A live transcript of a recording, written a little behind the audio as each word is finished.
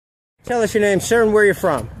Tell us your name, sir, and where you're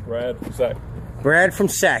from. Brad from Sac. Brad from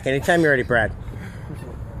Sac. Anytime you're ready, Brad.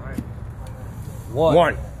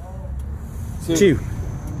 One. Two.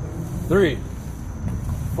 3,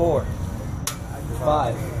 4,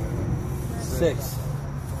 5, 6,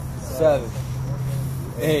 7,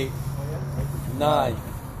 8, 9,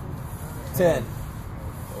 10,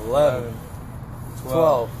 11,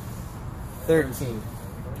 12, 13,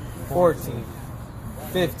 14,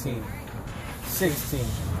 15, 16,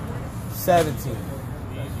 17,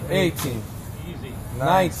 18,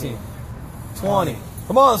 19, 20.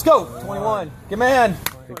 Come on, let's go. 21. Get man.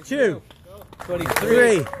 2,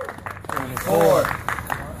 23, 24,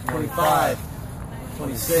 25,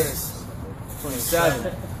 26,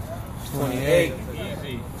 27, 28,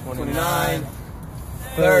 29,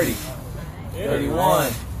 30,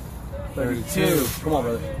 31, 32. Come on,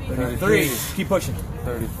 brother. 33. Keep pushing.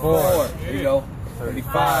 34. There you go.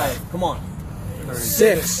 35. Come on.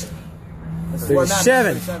 36,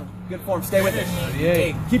 37. Good form. Stay with it.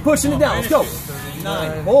 38. Keep pushing it down. Let's go.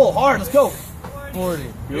 39. Pull hard. Let's go. 40.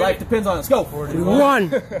 Your life depends on it. Let's go.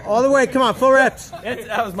 41. All the way. Come on. Full reps.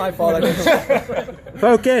 That was my fault.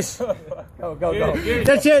 Focus. Go, go, go.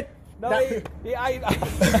 That's it. No,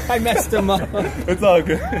 I messed him up. It's all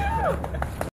good.